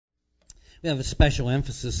We have a special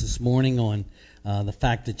emphasis this morning on the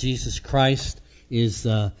fact that Jesus Christ is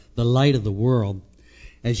the light of the world.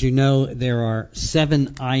 As you know, there are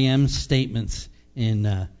 7 I am statements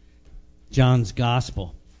in John's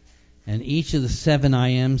Gospel. And each of the 7 I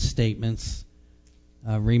am statements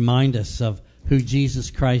remind us of who Jesus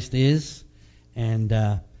Christ is and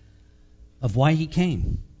of why he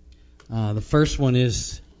came. The first one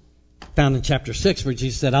is found in chapter 6, where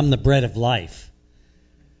Jesus said, I'm the bread of life.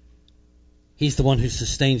 He's the one who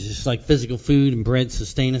sustains us. Just like physical food and bread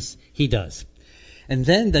sustain us, he does. And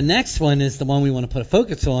then the next one is the one we want to put a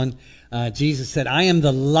focus on. Jesus said, I am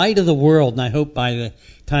the light of the world. And I hope by the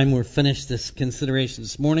time we're finished this consideration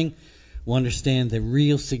this morning, we'll understand the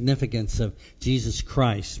real significance of Jesus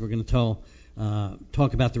Christ. We're going to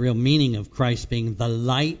talk about the real meaning of Christ being the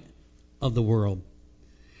light of the world.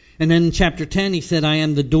 And then in chapter 10, he said, I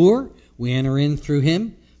am the door. We enter in through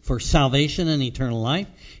him for salvation and eternal life.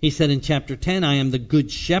 He said in chapter 10, I am the good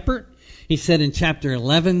shepherd. He said in chapter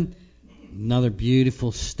 11, another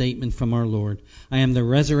beautiful statement from our Lord, I am the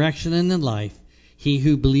resurrection and the life. He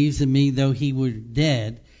who believes in me, though he were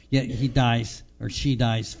dead, yet he dies, or she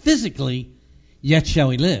dies physically, yet shall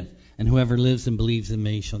he live. And whoever lives and believes in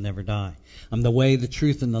me shall never die. I'm the way, the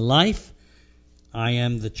truth, and the life. I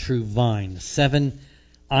am the true vine. 7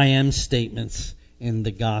 I am statements in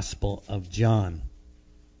the Gospel of John.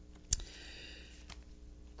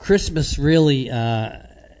 Christmas really has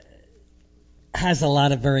a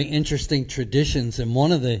lot of very interesting traditions, and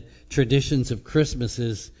one of the traditions of Christmas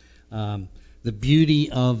is the beauty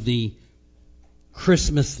of the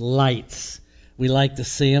Christmas lights. We like to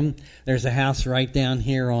see them. There's a house right down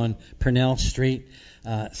here on Purnell Street.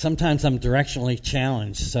 Sometimes I'm directionally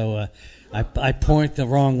challenged, so I point the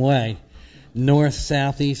wrong way. North,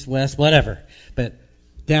 south, east, west, whatever. But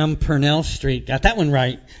down Purnell Street, got that one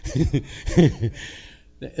right.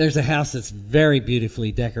 There's a house that's very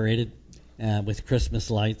beautifully decorated with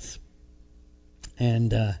Christmas lights.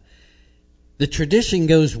 And the tradition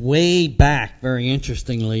goes way back, very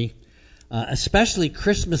interestingly, especially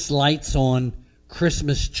Christmas lights on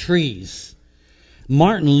Christmas trees.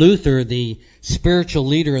 Martin Luther, the spiritual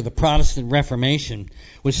leader of the Protestant Reformation,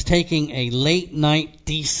 was taking a late-night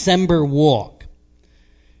December walk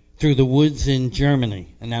through the woods in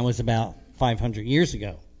Germany, and that was about 500 years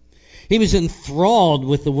ago. He was enthralled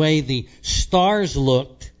with the way the stars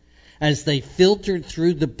looked as they filtered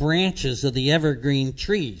through the branches of the evergreen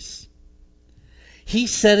trees. He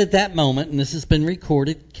said at that moment, and this has been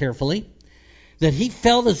recorded carefully, that he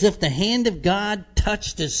felt as if the hand of God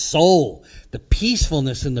touched his soul, the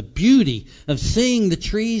peacefulness and the beauty of seeing the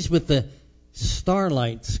trees with the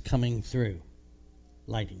starlights coming through,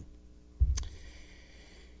 lighting.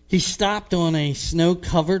 He stopped on a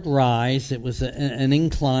snow-covered rise. It was an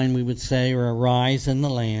incline, we would say, or a rise in the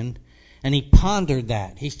land. And he pondered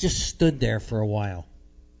that. He just stood there for a while.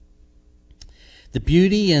 The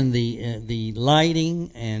beauty and the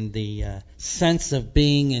lighting and the sense of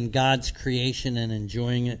being in God's creation and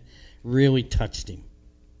enjoying it really touched him.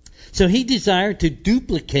 So he desired to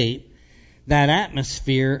duplicate that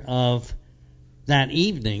atmosphere of that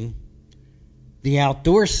evening, the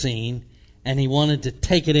outdoor scene, and he wanted to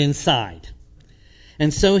take it inside.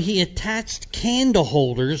 And so he attached candle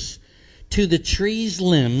holders to the tree's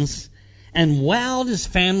limbs and wowed his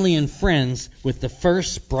family and friends with the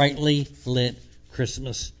first brightly lit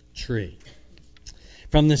Christmas tree.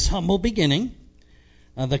 From this humble beginning,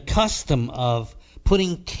 the custom of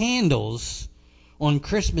putting candles on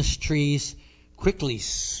Christmas trees quickly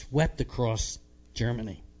swept across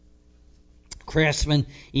Germany. Craftsmen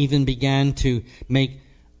even began to make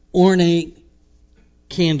ornate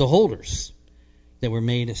candle holders that were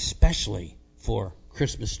made especially for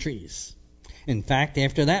Christmas trees. In fact,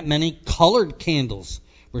 after that, many colored candles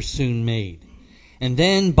were soon made. And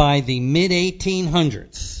then by the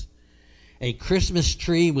mid-1800s, a Christmas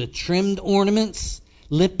tree with trimmed ornaments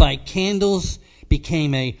lit by candles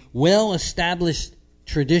became a well-established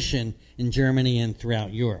tradition in Germany and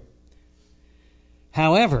throughout Europe.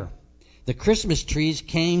 However, the Christmas trees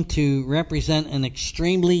came to represent an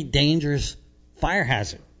extremely dangerous fire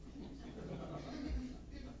hazard.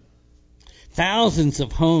 Thousands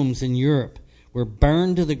of homes in Europe were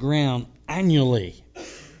burned to the ground annually.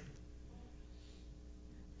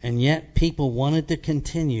 And yet people wanted to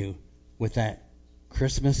continue with that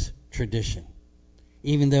Christmas tradition,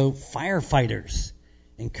 even though firefighters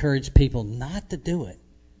encouraged people not to do it.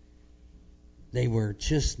 They were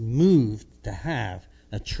just moved to have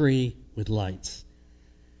a tree with lights.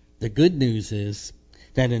 The good news is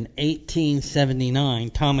that in 1879,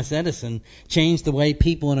 Thomas Edison changed the way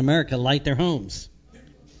people in America light their homes.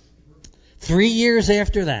 3 years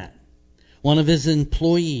after that, one of his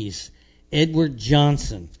employees, Edward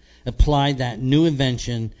Johnson, applied that new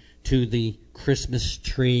invention to the Christmas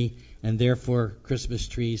tree, and therefore Christmas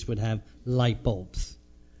trees would have light bulbs.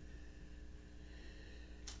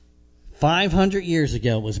 500 years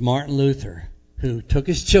ago it was Martin Luther who took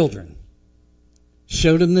his children,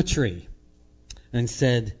 showed them the tree, and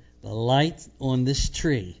said, the lights on this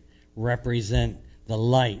tree represent the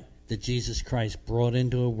light that Jesus Christ brought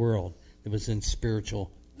into a world that was in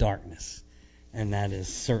spiritual darkness. And that is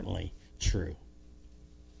certainly true.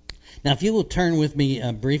 Now, if you will turn with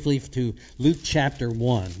me briefly to Luke chapter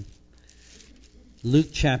 1. Luke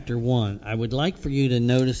chapter 1. I would like for you to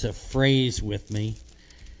notice a phrase with me.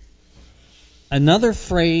 Another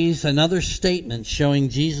phrase, another statement showing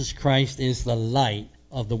Jesus Christ is the light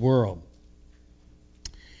of the world.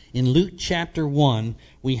 In Luke chapter 1,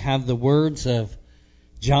 we have the words of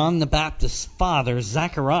John the Baptist's father,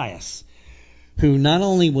 Zacharias, who not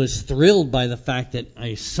only was thrilled by the fact that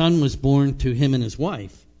a son was born to him and his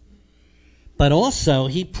wife, but also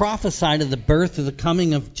he prophesied of the birth of the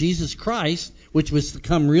coming of Jesus Christ, which was to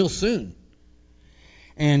come real soon.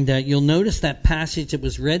 And you'll notice that passage that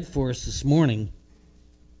was read for us this morning,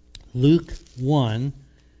 Luke 1.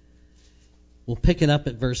 We'll pick it up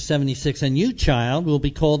at verse 76. And you, child, will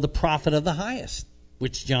be called the prophet of the highest,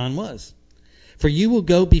 which John was. For you will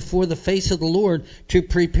go before the face of the Lord to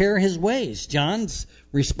prepare his ways. John's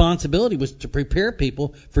responsibility was to prepare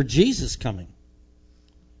people for Jesus' coming.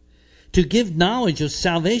 To give knowledge of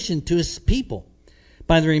salvation to his people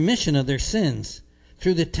by the remission of their sins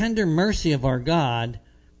through the tender mercy of our God,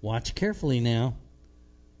 watch carefully now,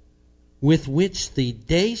 with which the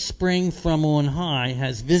day spring from on high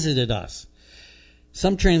has visited us.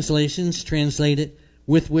 Some translations translate it,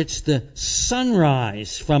 with which the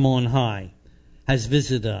sunrise from on high has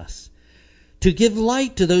visited us, to give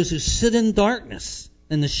light to those who sit in darkness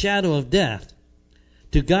and the shadow of death,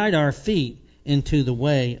 to guide our feet into the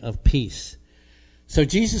way of peace. So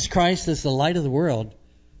Jesus Christ, as the light of the world,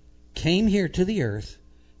 came here to the earth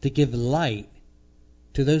to give light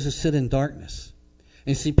to those who sit in darkness.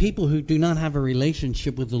 And see, people who do not have a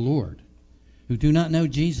relationship with the Lord, who do not know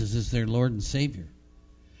Jesus as their Lord and Savior,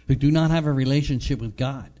 who do not have a relationship with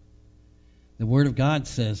God, the Word of God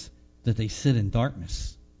says that they sit in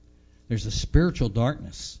darkness. There's a spiritual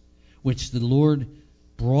darkness which the Lord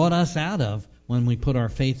brought us out of when we put our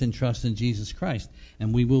faith and trust in Jesus Christ.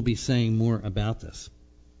 And we will be saying more about this.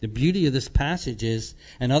 The beauty of this passage is,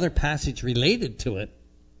 another passage related to it,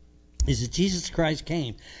 is that Jesus Christ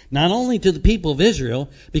came not only to the people of Israel,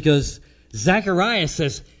 because Zacharias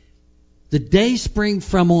says, the day spring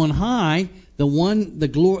from on high,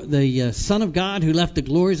 the Son of God who left the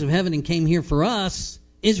glories of heaven and came here for us,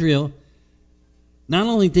 Israel. Not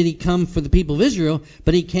only did he come for the people of Israel,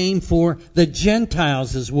 but he came for the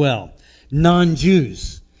Gentiles as well,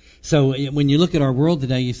 non-Jews. So when you look at our world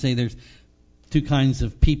today, you say there's two kinds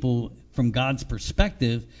of people from God's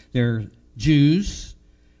perspective. There are Jews,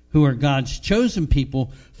 who are God's chosen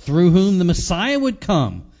people, through whom the Messiah would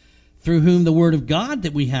come, through whom the Word of God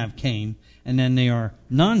that we have came, and then they are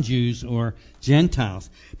non-Jews or Gentiles.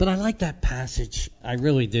 But I like that passage. I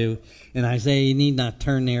really do. In Isaiah, you need not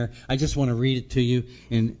turn there. I just want to read it to you.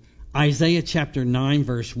 In Isaiah chapter 9,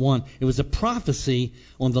 verse 1, it was a prophecy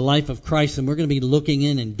on the life of Christ, and we're going to be looking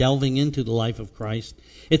in and delving into the life of Christ.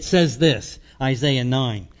 It says this, Isaiah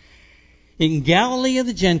 9. In Galilee of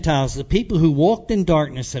the Gentiles, the people who walked in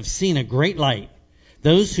darkness have seen a great light.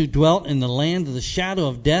 Those who dwelt in the land of the shadow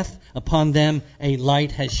of death, upon them a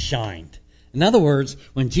light has shined. In other words,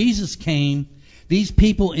 when Jesus came, these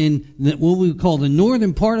people in what we would call the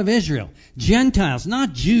northern part of Israel, Gentiles,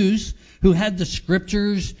 not Jews, who had the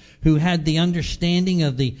scriptures, who had the understanding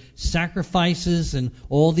of the sacrifices and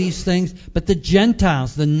all these things, but the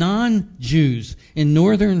Gentiles, the non-Jews in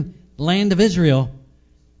northern land of Israel,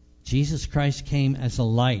 Jesus Christ came as a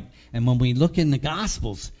light. And when we look in the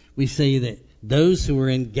Gospels, we see that those who are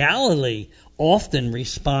in Galilee often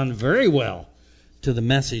respond very well to the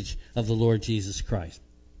message of the Lord Jesus Christ.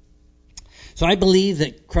 So I believe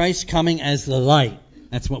that Christ coming as the light,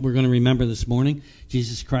 that's what we're going to remember this morning.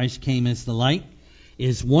 Jesus Christ came as the light,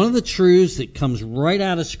 is one of the truths that comes right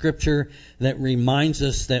out of Scripture that reminds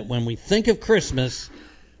us that when we think of Christmas,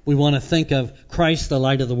 we want to think of Christ, the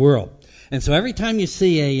light of the world. And so every time you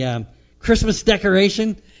see a Christmas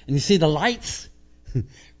decoration and you see the lights,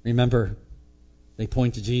 remember, they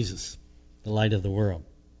point to Jesus, the light of the world.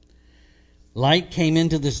 Light came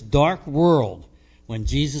into this dark world when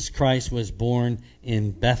Jesus Christ was born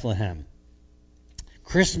in Bethlehem.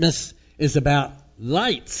 Christmas is about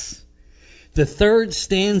lights. The third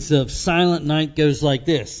stanza of Silent Night goes like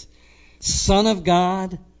this. Son of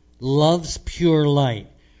God, love's pure light,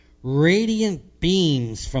 radiant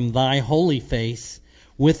beams from thy holy face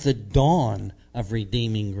with the dawn of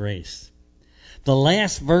redeeming grace. The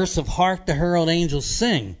last verse of Hark the Herald Angels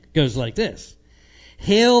Sing goes like this.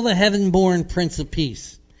 Hail the heaven-born Prince of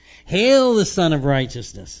Peace. Hail the Son of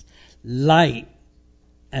Righteousness. Light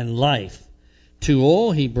and life to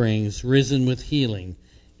all he brings, risen with healing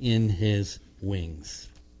in his wings.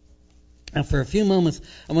 Now for a few moments,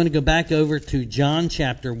 I want to go back over to John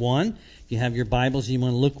chapter 1. If you have your Bibles, you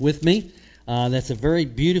want to look with me. That's a very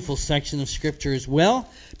beautiful section of Scripture as well,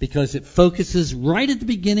 because it focuses right at the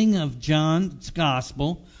beginning of John's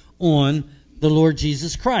Gospel on the Lord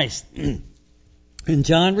Jesus Christ. And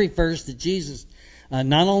John refers to Jesus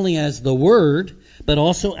not only as the Word, but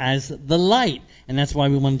also as the light. And that's why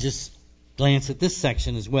we want to just glance at this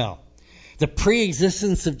section as well. The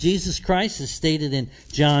pre-existence of Jesus Christ is stated in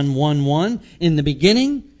John 1:1. In the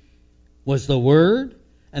beginning was the Word,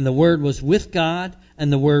 and the Word was with God,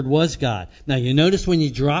 and the Word was God. Now you notice when you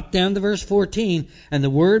drop down to verse 14, and the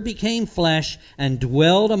Word became flesh and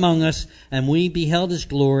dwelled among us, and we beheld His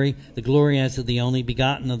glory, the glory as of the only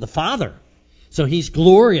begotten of the Father. So He's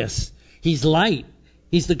glorious. He's light.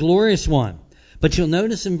 He's the glorious one. But you'll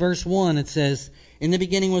notice in verse 1 it says, in the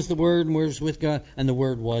beginning was the Word, and the Word was with God, and the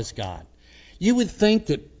Word was God. You would think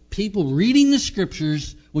that people reading the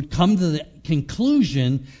Scriptures would come to the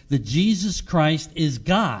conclusion that Jesus Christ is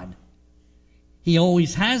God. He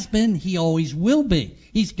always has been. He always will be.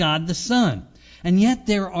 He's God the Son. And yet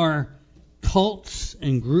there are cults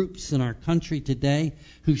and groups in our country today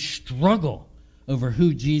who struggle over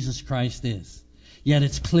who Jesus Christ is. Yet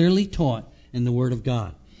it's clearly taught in the Word of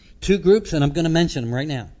God. Two groups, and I'm going to mention them right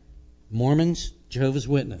now. Mormons, Jehovah's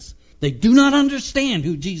Witness. They do not understand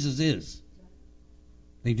who Jesus is.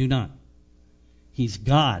 They do not. He's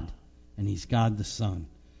God, and He's God the Son.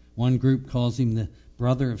 One group calls Him the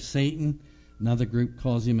brother of Satan. Another group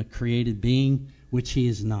calls Him a created being, which He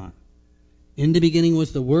is not. In the beginning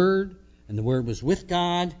was the Word, and the Word was with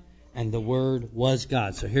God, and the Word was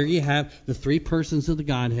God. So here you have the three persons of the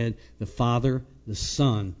Godhead, the Father, the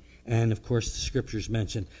Son, and of course the Scriptures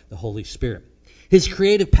mention the Holy Spirit. His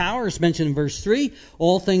creative power is mentioned in verse 3.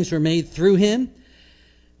 All things were made through Him,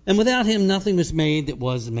 and without Him nothing was made that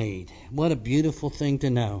was made. What a beautiful thing to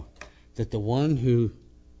know that the one who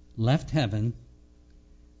left heaven,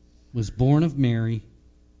 was born of Mary,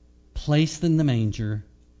 placed in the manger,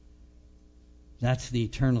 that's the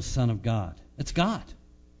eternal Son of God. It's God.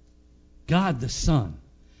 God the Son.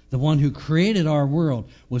 The one who created our world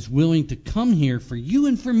was willing to come here for you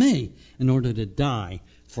and for me in order to die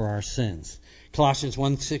for our sins. Colossians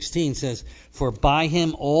 1:16 says, for by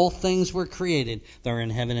Him all things were created that are in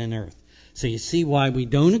heaven and earth. So you see why we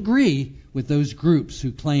don't agree with those groups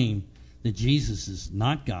who claim that Jesus is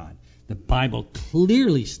not God. The Bible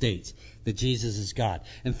clearly states that Jesus is God.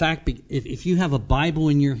 In fact, if you have a Bible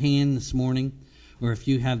in your hand this morning, or if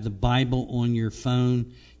you have the Bible on your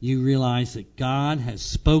phone, you realize that God has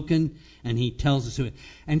spoken and He tells us who it is.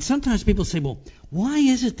 And sometimes people say, well, why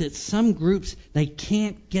is it that some groups, they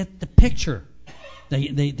can't get the picture?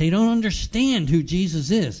 They don't understand who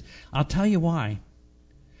Jesus is. I'll tell you why.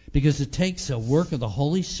 Because it takes a work of the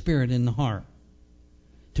Holy Spirit in the heart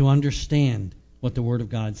to understand what the Word of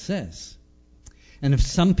God says. And if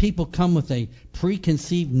some people come with a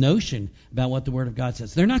preconceived notion about what the Word of God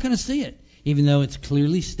says, they're not going to see it, even though it's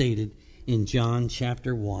clearly stated in John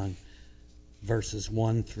chapter 1, verses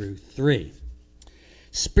 1 through 3.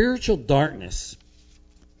 Spiritual darkness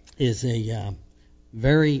is a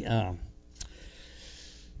very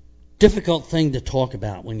difficult thing to talk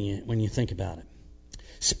about when you think about it.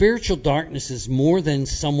 Spiritual darkness is more than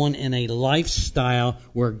someone in a lifestyle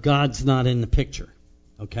where God's not in the picture.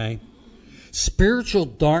 Okay? Spiritual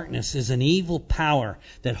darkness is an evil power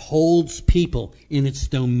that holds people in its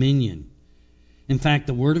dominion. In fact,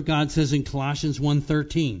 the Word of God says in Colossians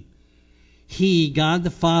 1:13, He, God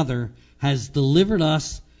the Father, has delivered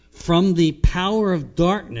us from the power of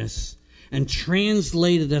darkness and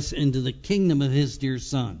translated us into the kingdom of His dear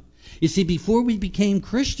Son. You see, before we became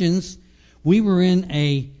Christians, we were in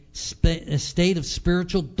a state of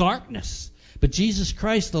spiritual darkness. But Jesus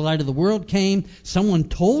Christ, the light of the world, came. Someone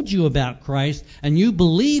told you about Christ, and you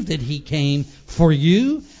believed that He came for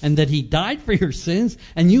you and that He died for your sins,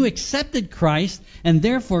 and you accepted Christ, and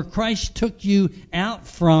therefore Christ took you out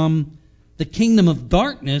from the kingdom of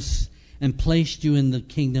darkness and placed you in the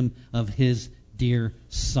kingdom of His dear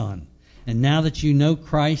Son. And now that you know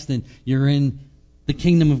Christ and you're in the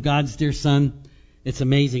kingdom of God's dear Son, it's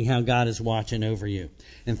amazing how God is watching over you.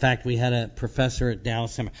 In fact, we had a professor at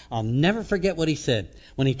Dallas Seminary. I'll never forget what he said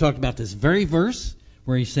when he talked about this very verse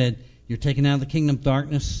where he said, you're taken out of the kingdom of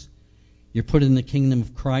darkness You're put in the kingdom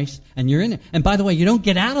of Christ, and you're in it. And by the way, you don't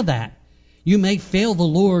get out of that. You may fail the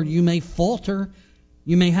Lord. You may falter.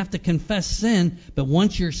 You may have to confess sin. But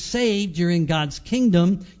once you're saved, you're in God's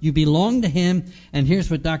kingdom. You belong to Him. And here's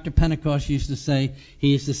what Dr. Pentecost used to say.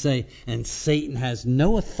 He used to say, and Satan has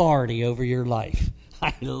no authority over your life.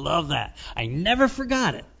 I love that. I never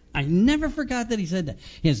forgot it. I never forgot that he said that.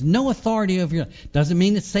 He has no authority over your life. Doesn't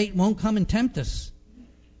mean that Satan won't come and tempt us.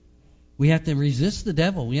 We have to resist the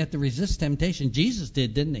devil. We have to resist temptation. Jesus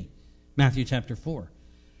did, didn't he? Matthew chapter 4.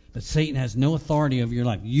 But Satan has no authority over your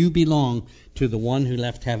life. You belong to the one who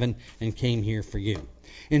left heaven and came here for you.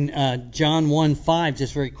 In John 1:5,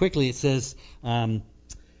 just very quickly, it says, and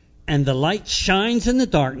the light shines in the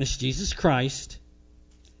darkness, Jesus Christ,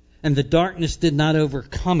 and the darkness did not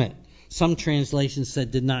overcome it. Some translations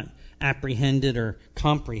said did not apprehend it or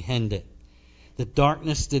comprehend it. The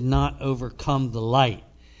darkness did not overcome the light.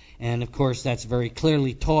 And, of course, that's very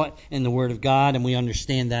clearly taught in the Word of God, and we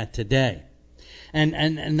understand that today.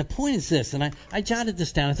 And the point is this, and I jotted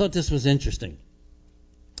this down. I thought this was interesting.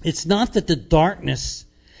 It's not that the darkness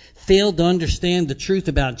failed to understand the truth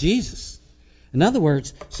about Jesus. In other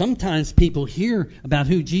words, sometimes people hear about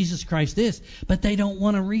who Jesus Christ is, but they don't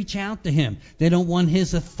want to reach out to Him. They don't want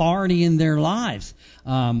His authority in their lives.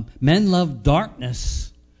 Men love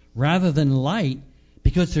darkness rather than light,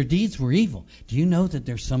 because their deeds were evil. Do you know that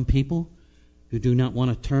there's some people who do not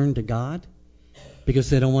want to turn to God because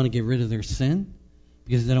they don't want to get rid of their sin?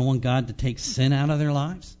 Because they don't want God to take sin out of their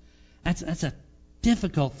lives? That's a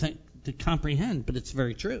difficult thing to comprehend, but it's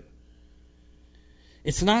very true.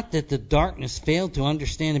 It's not that the darkness failed to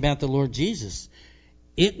understand about the Lord Jesus.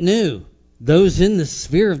 It knew. Those in the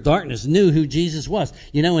sphere of darkness knew who Jesus was.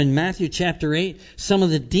 You know, in Matthew chapter 8, some of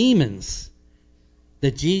the demons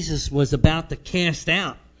that Jesus was about to cast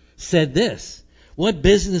out said this, what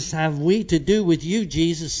business have we to do with you,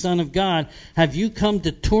 Jesus, Son of God? Have you come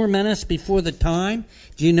to torment us before the time?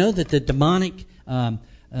 Do you know that the demonic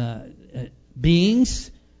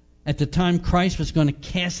beings, at the time Christ was going to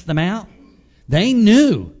cast them out, they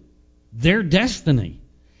knew their destiny.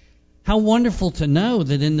 How wonderful to know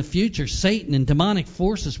that in the future Satan and demonic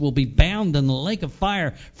forces will be bound in the lake of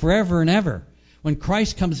fire forever and ever. When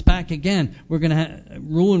Christ comes back again, we're going to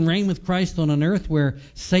rule and reign with Christ on an earth where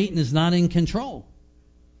Satan is not in control.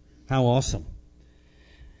 How awesome.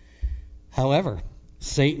 However,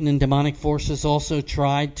 Satan and demonic forces also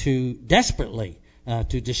tried to desperately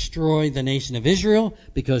to destroy the nation of Israel,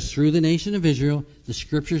 because through the nation of Israel, the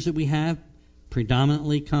scriptures that we have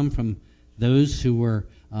predominantly come from those who were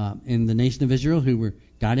in the nation of Israel who were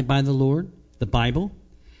guided by the Lord, the Bible.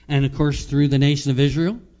 And of course, through the nation of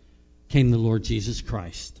Israel came the Lord Jesus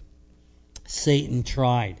Christ. Satan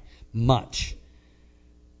tried much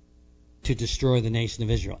to destroy the nation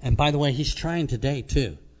of Israel. And by the way, he's trying today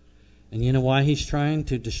too. And you know why he's trying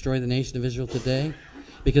to destroy the nation of Israel today?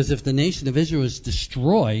 Because if the nation of Israel is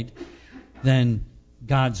destroyed, then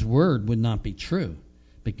God's word would not be true.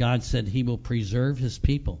 But God said He will preserve His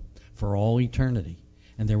people for all eternity.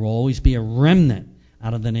 And there will always be a remnant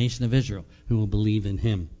out of the nation of Israel who will believe in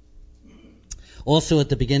Him. Also, at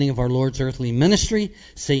the beginning of our Lord's earthly ministry,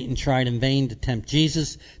 Satan tried in vain to tempt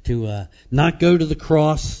Jesus to not go to the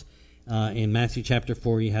cross. In Matthew chapter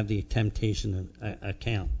 4, you have the temptation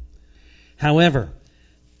account. However,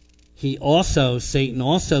 Satan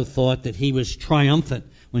also thought that he was triumphant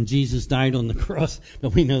when Jesus died on the cross,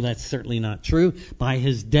 but we know that's certainly not true. By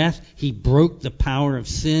His death, He broke the power of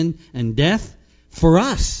sin and death for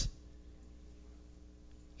us.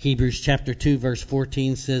 Hebrews chapter 2 verse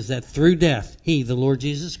 14 says that through death, He, the Lord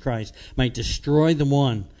Jesus Christ, might destroy the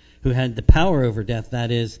one who had the power over death, that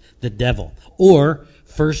is, the devil. Or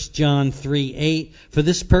 1 John 3:8, for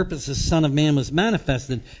this purpose the Son of Man was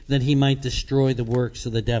manifested, that He might destroy the works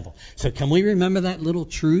of the devil. So can we remember that little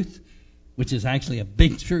truth, which is actually a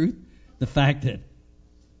big truth? The fact that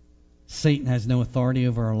Satan has no authority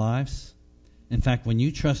over our lives. In fact, when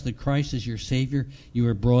you trusted Christ as your Savior, you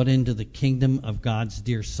were brought into the kingdom of God's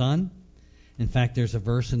dear Son. In fact, there's a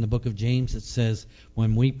verse in the book of James that says,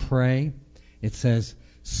 when we pray, it says,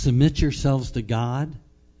 submit yourselves to God,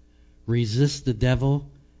 resist the devil,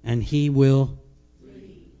 and he will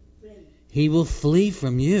flee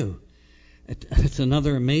from you. It's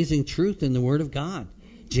another amazing truth in the Word of God.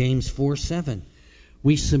 James 4:7.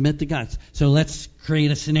 We submit to God. So let's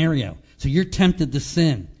create a scenario. So you're tempted to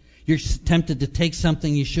sin. You're tempted to take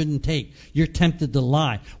something you shouldn't take. You're tempted to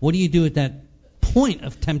lie. What do you do at that point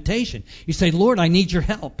of temptation? You say, Lord, I need your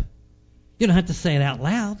help. You don't have to say it out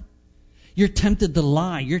loud. You're tempted to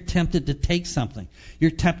lie. You're tempted to take something.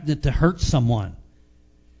 You're tempted to hurt someone.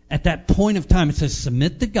 At that point of time, it says,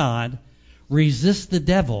 submit to God, resist the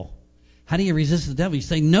devil. How do you resist the devil? You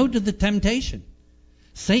say no to the temptation.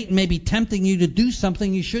 Satan may be tempting you to do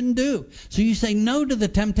something you shouldn't do. So you say no to the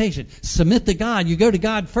temptation. Submit to God. You go to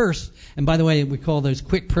God first. And by the way, we call those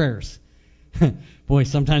quick prayers. Boy,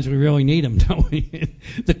 sometimes we really need them, don't we?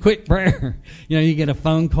 The quick prayer. You know, you get a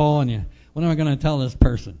phone call and what am I going to tell this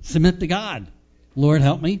person? Submit to God. Lord,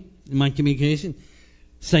 help me in my communication.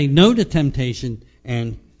 Say no to temptation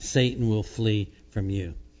and Satan will flee from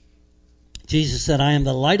you. Jesus said, I am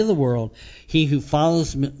the light of the world. He who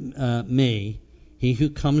follows me, he who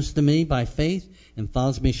comes to me by faith and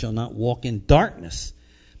follows me shall not walk in darkness,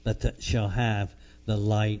 but shall have the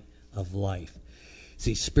light of life.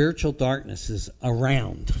 See, spiritual darkness is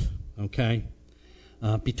around, okay?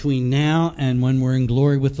 Between now and when we're in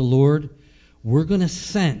glory with the Lord, we're going to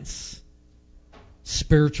sense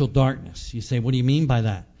spiritual darkness. You say, what do you mean by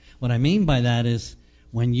that? What I mean by that is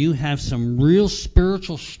when you have some real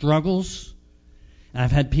spiritual struggles. I've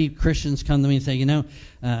had Christians come to me and say,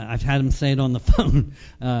 I've had them say it on the phone,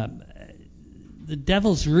 the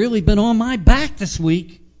devil's really been on my back this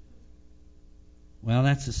week. Well,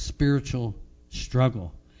 that's a spiritual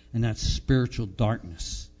struggle, and that's spiritual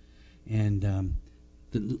darkness. And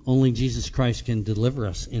only Jesus Christ can deliver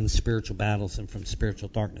us in spiritual battles and from spiritual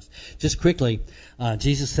darkness. Just quickly,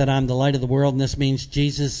 Jesus said, I'm the light of the world, and this means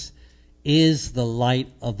Jesus is the light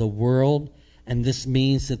of the world, and this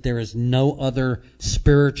means that there is no other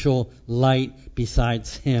spiritual light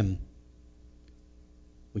besides Him.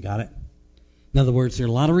 We got it? In other words, there are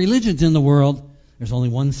a lot of religions in the world. There's only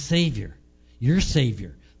one Savior, your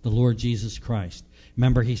Savior, the Lord Jesus Christ.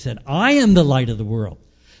 Remember, He said, I am the light of the world.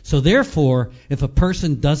 So therefore, if a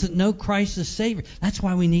person doesn't know Christ as Savior, that's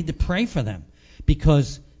why we need to pray for them,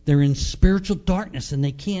 because they're in spiritual darkness and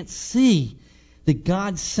they can't see that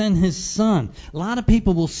God sent His Son. A lot of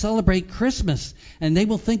people will celebrate Christmas, and they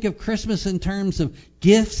will think of Christmas in terms of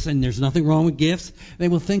gifts, and there's nothing wrong with gifts. They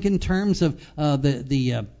will think in terms of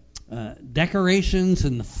the decorations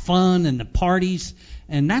and the fun and the parties,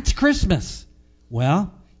 and that's Christmas.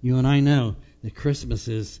 Well, you and I know that Christmas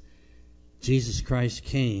is Jesus Christ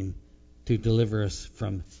came to deliver us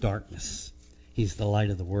from darkness. He's the light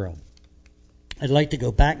of the world. I'd like to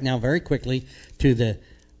go back now very quickly to the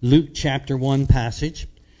Luke chapter 1 passage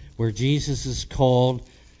where Jesus is called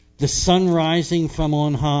the sun rising from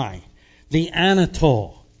on high, the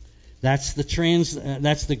Anatole. That's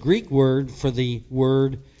the Greek word for the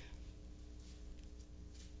word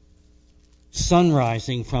sun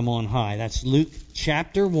rising from on high. That's Luke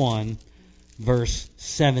chapter 1 verse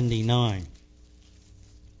 79.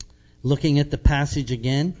 Looking at the passage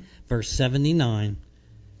again, verse 79,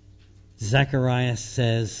 Zechariah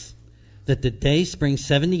says that the day spring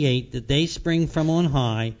 78, the day spring from on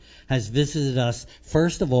high, has visited us.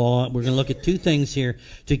 First of all, we're going to look at two things here: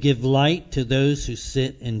 to give light to those who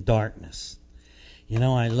sit in darkness.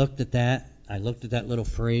 I looked at that little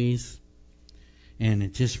phrase, and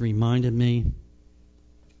it just reminded me,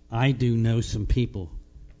 I do know some people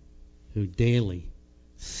who daily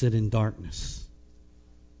sit in darkness.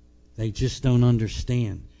 They just don't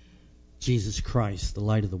understand Jesus Christ, the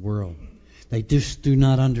light of the world. They just do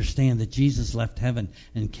not understand that Jesus left heaven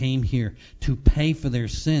and came here to pay for their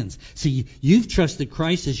sins. See, you've trusted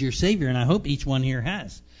Christ as your Savior, and I hope each one here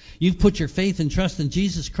has. You've put your faith and trust in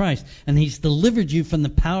Jesus Christ, and He's delivered you from the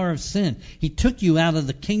power of sin. He took you out of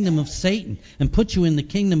the kingdom of Satan and put you in the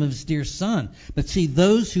kingdom of His dear Son. But see,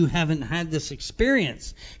 those who haven't had this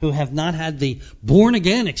experience, who have not had the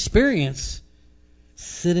born-again experience,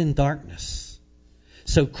 sit in darkness.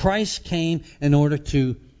 So Christ came in order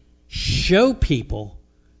to show people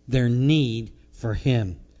their need for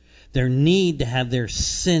Him, their need to have their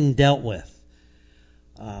sin dealt with.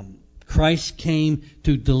 Christ came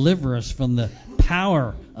to deliver us from the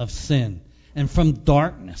power of sin and from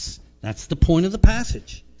darkness. That's the point of the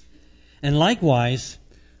passage. And likewise,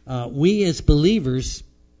 we as believers,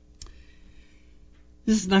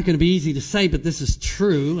 this is not going to be easy to say, but this is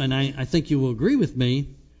true, and I think you will agree with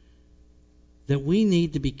me, that we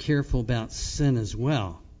need to be careful about sin as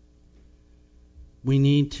well. We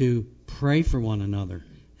need to pray for one another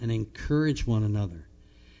and encourage one another.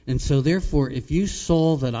 And so therefore, if you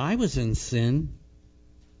saw that I was in sin,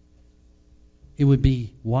 it would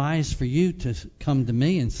be wise for you to come to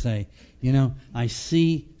me and say, I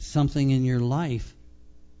see something in your life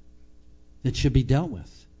that should be dealt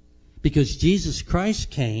with. Because Jesus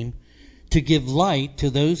Christ came to give light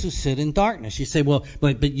to those who sit in darkness. You say, well,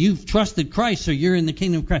 but you've trusted Christ, so you're in the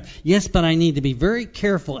kingdom of Christ. Yes, but I need to be very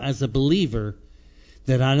careful as a believer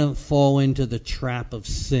that I don't fall into the trap of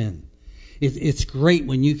sin. It's great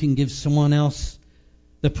when you can give someone else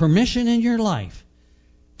the permission in your life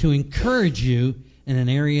to encourage you in an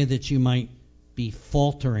area that you might be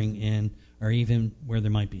faltering in, or even where there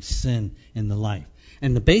might be sin in the life.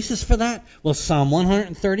 And the basis for that? Well, Psalm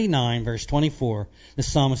 139, verse 24, the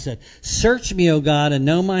psalmist said, "Search me, O God, and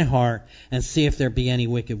know my heart, and see if there be any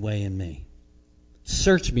wicked way in me."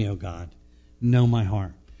 Search me, O God, know my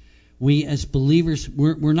heart. We as believers,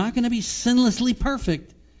 we're not going to be sinlessly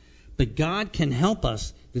perfect, but God can help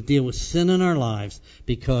us to deal with sin in our lives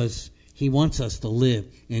because He wants us to live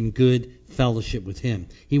in good fellowship with Him.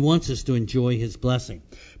 He wants us to enjoy His blessing.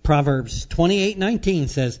 Proverbs 28:19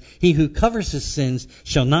 says, "He who covers his sins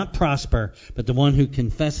shall not prosper, but the one who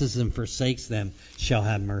confesses and forsakes them shall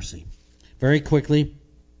have mercy." Very quickly,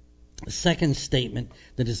 the second statement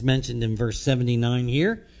that is mentioned in verse 79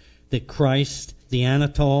 here, that Christ, the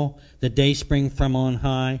Anatole, the dayspring from on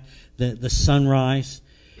high, the sunrise,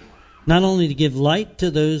 not only to give light to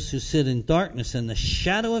those who sit in darkness and the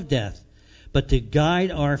shadow of death, but to guide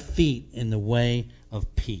our feet in the way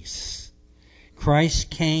of peace. Christ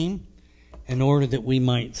came in order that we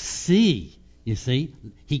might see. You see,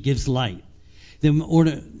 He gives light. In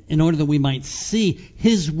order that we might see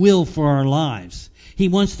His will for our lives. He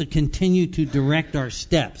wants to continue to direct our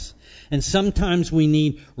steps. And sometimes we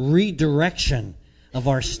need redirection of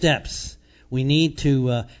our steps. We need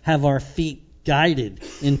to have our feet guided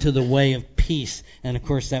into the way of peace. And of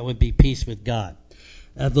course, that would be peace with God.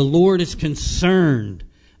 The Lord is concerned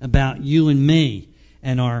about you and me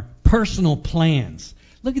and our personal plans.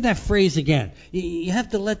 Look at that phrase again. You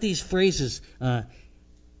have to let these phrases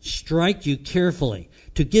strike you carefully.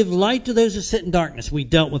 To give light to those who sit in darkness. We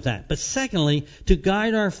dealt with that. But secondly, to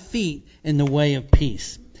guide our feet in the way of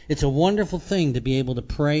peace. It's a wonderful thing to be able to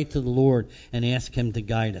pray to the Lord and ask Him to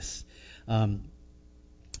guide us.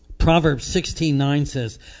 Proverbs 16:9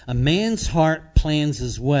 says, "A man's heart plans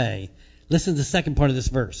his way." Listen to the second part of this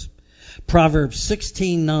verse. Proverbs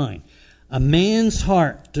 16:9. "A man's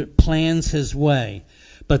heart plans his way,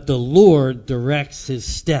 but the Lord directs his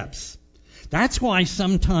steps." That's why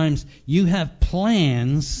sometimes you have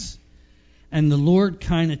plans and the Lord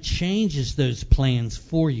kind of changes those plans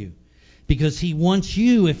for you. Because He wants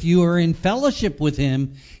you, if you are in fellowship with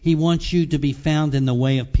Him, He wants you to be found in the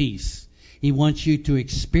way of peace. He wants you to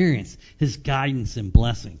experience His guidance and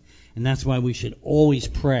blessing. And that's why we should always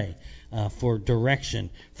pray for direction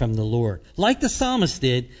from the Lord. Like the psalmist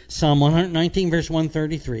did, Psalm 119 verse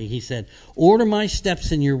 133, he said, "Order my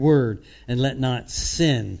steps in your word, and let not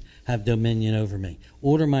sin have dominion over me."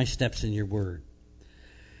 Order my steps in your word.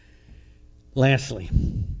 Lastly,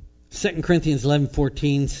 2 Corinthians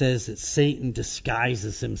 11:14 says that Satan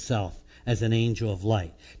disguises himself as an angel of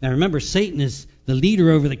light. Now remember, Satan is the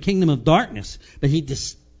leader over the kingdom of darkness, but he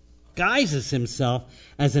disguises himself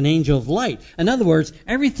as an angel of light. In other words,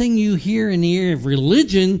 everything you hear in the area of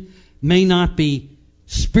religion may not be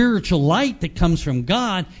spiritual light that comes from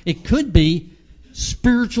God. It could be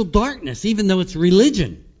spiritual darkness, even though it's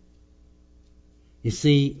religion. You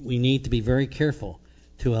see, we need to be very careful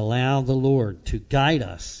to allow the Lord to guide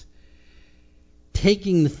us,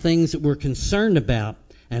 taking the things that we're concerned about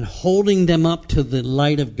and holding them up to the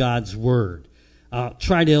light of God's Word. I'll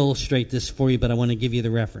try to illustrate this for you, but I want to give you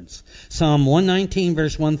the reference. Psalm 119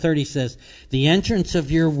 verse 130 says, "The entrance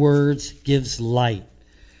of your words gives light."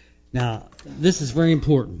 Now, this is very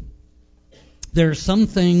important. There are some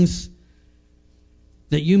things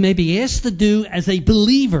that you may be asked to do as a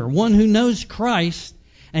believer, one who knows Christ,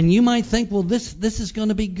 and you might think, well, this is going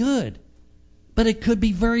to be good. But it could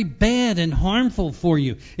be very bad and harmful for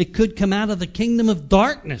you. It could come out of the kingdom of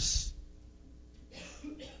darkness.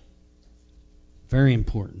 Very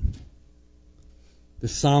important. The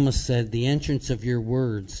psalmist said, "The entrance of your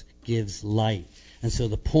words gives light." And so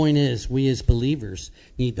the point is, we as believers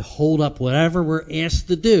need to hold up whatever we're asked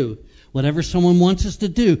to do, whatever someone wants us to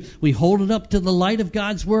do. We hold it up to the light of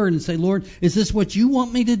God's Word and say, "Lord, is this what you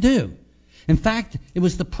want me to do?" In fact, it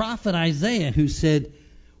was the prophet Isaiah who said,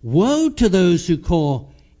 "Woe to those who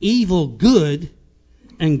call evil good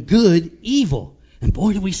and good evil." And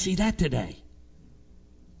boy, do we see that today.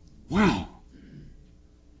 Wow.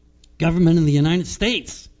 Government in the United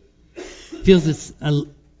States feels it's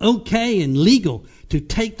okay and legal to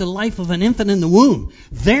take the life of an infant in the womb.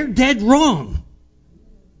 They're dead wrong.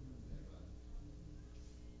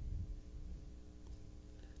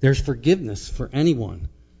 There's forgiveness for anyone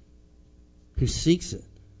who seeks it,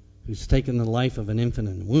 who's taken the life of an infant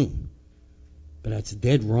in the womb. But that's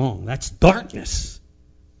dead wrong. That's darkness.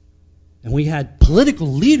 And we had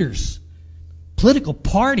political leaders, political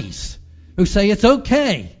parties, who say it's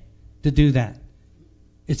okay to do that.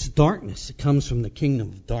 It's darkness. It comes from the kingdom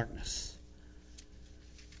of darkness.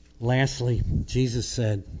 Lastly, Jesus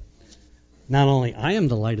said, not only I am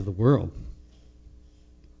the light of the world,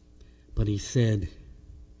 But he said,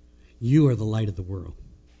 you are the light of the world,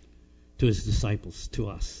 to his disciples, to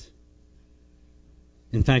us.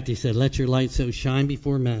 In fact, he said, let your light so shine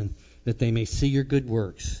before men that they may see your good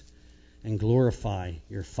works and glorify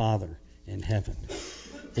your Father in heaven.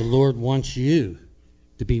 The Lord wants you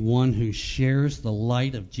to be one who shares the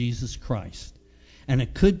light of Jesus Christ. And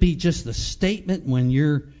it could be just a statement when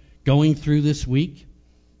you're going through this week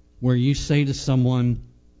where you say to someone,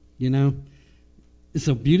 you know, it's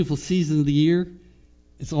a beautiful season of the year.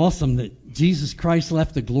 It's awesome that Jesus Christ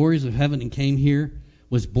left the glories of heaven and came here,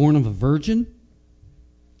 was born of a virgin,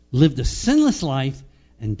 lived a sinless life,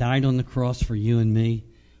 and died on the cross for you and me.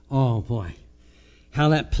 Oh, boy, how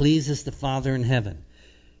that pleases the Father in heaven.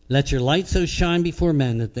 Let your light so shine before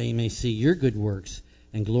men that they may see your good works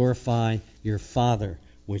and glorify your Father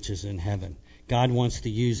which is in heaven. God wants to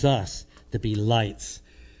use us to be lights.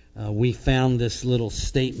 We found this little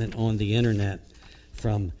statement on the internet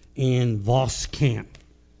from Ann Voskamp,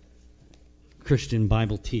 Christian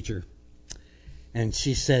Bible teacher. And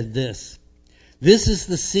she said this: this is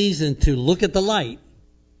the season to look at the light,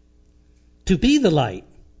 to be the light,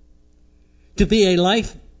 to be a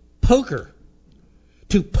life poker,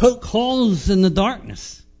 to poke holes in the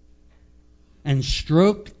darkness and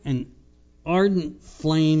stroke an ardent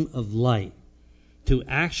flame of light, to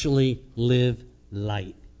actually live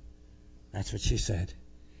light. That's what she said.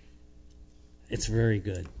 It's very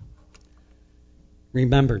good.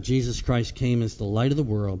 Remember, Jesus Christ came as the light of the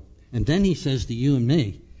world, and then he says to you and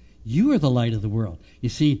me, you are the light of the world. You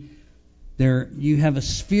see, there you have a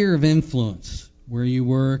sphere of influence where you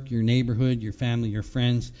work, your neighborhood, your family, your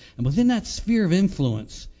friends. And within that sphere of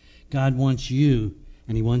influence, God wants you,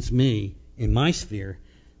 and he wants me, in my sphere,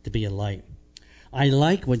 to be a light. I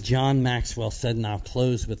like what John Maxwell said, and I'll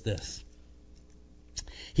close with this.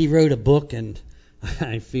 He wrote a book, and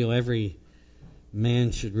I feel every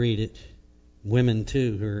man should read it. Women,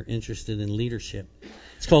 too, who are interested in leadership.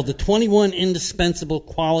 It's called The 21 Indispensable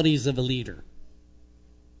Qualities of a Leader.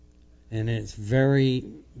 And it's very,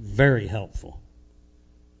 very helpful.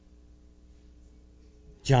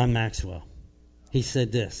 John Maxwell. He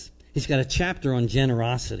said this. He's got a chapter on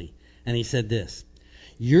generosity. And he said this: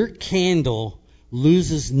 your candle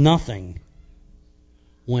loses nothing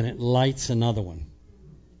when it lights another one.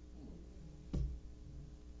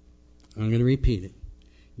 I'm going to repeat it.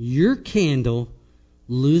 Your candle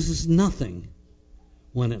loses nothing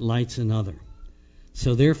when it lights another.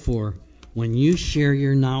 So therefore, when you share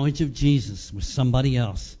your knowledge of Jesus with somebody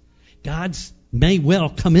else, God's may well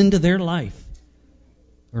come into their life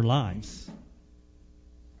or lives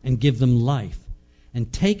and give them life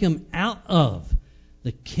and take them out of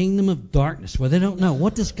the kingdom of darkness where they don't know,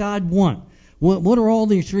 what does God want? What are all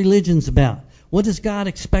these religions about? What does God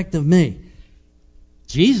expect of me?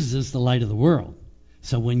 Jesus is the light of the world.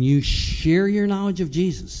 So when you share your knowledge of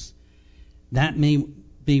Jesus, that may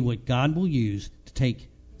be what God will use to take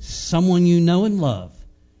someone you know and love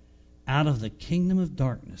out of the kingdom of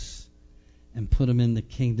darkness and put them in the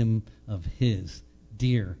kingdom of his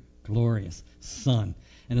dear, glorious Son.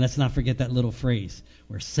 And let's not forget that little phrase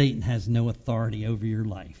where Satan has no authority over your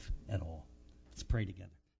life at all. Let's pray together.